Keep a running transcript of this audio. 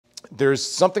there's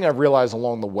something I've realized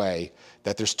along the way,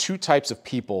 that there's two types of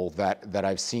people that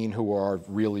I've seen who are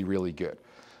really, really good.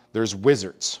 There's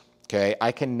wizards, okay?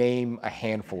 I can name a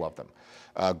handful of them.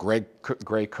 Gray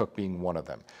Cook being one of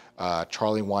them,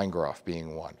 Charlie Weingroff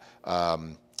being one,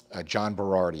 John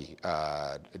Berardi,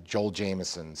 Joel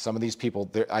Jameson. Some of these people,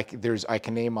 I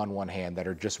can name on one hand that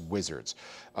are just wizards.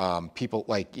 People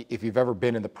like, if you've ever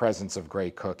been in the presence of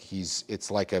Gray Cook,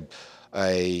 it's like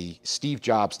a Steve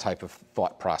Jobs type of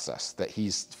thought process, that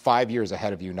he's 5 years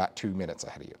ahead of you, not 2 minutes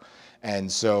ahead of you. And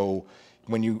so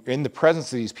when you're in the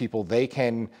presence of these people, they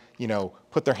can,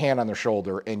 put their hand on their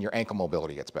shoulder and your ankle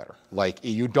mobility gets better. Like,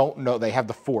 you don't know, they have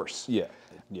the force. Yeah.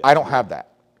 I don't have that,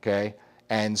 okay?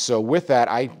 And so with that,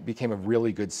 I became a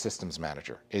really good systems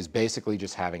manager, is basically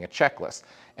just having a checklist.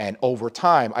 And over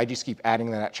time, I just keep adding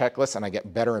to that checklist, and I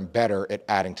get better and better at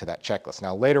adding to that checklist.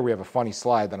 Now, later we have a funny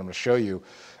slide that I'm going to show you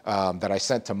that I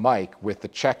sent to Mike with the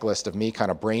checklist of me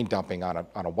kind of brain dumping on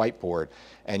a whiteboard,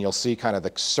 and you'll see kind of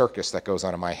the circus that goes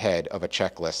on in my head of a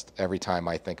checklist every time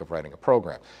I think of writing a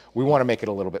program. We want to make it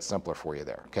a little bit simpler for you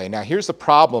there, okay? Now, here's the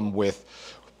problem with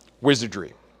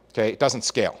wizardry, okay? It doesn't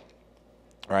scale,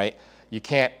 right? You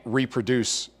can't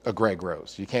reproduce a Greg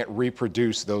Rose. You can't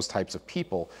reproduce those types of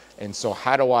people. And so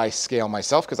how do I scale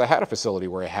myself? Because I had a facility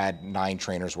where I had 9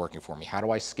 trainers working for me. How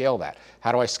do I scale that?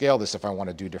 How do I scale this if I want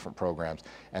to do different programs?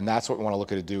 And that's what we want to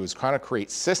look at to do, is kind of create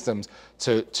systems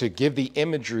to give the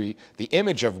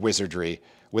image of wizardry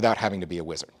without having to be a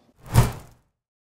wizard.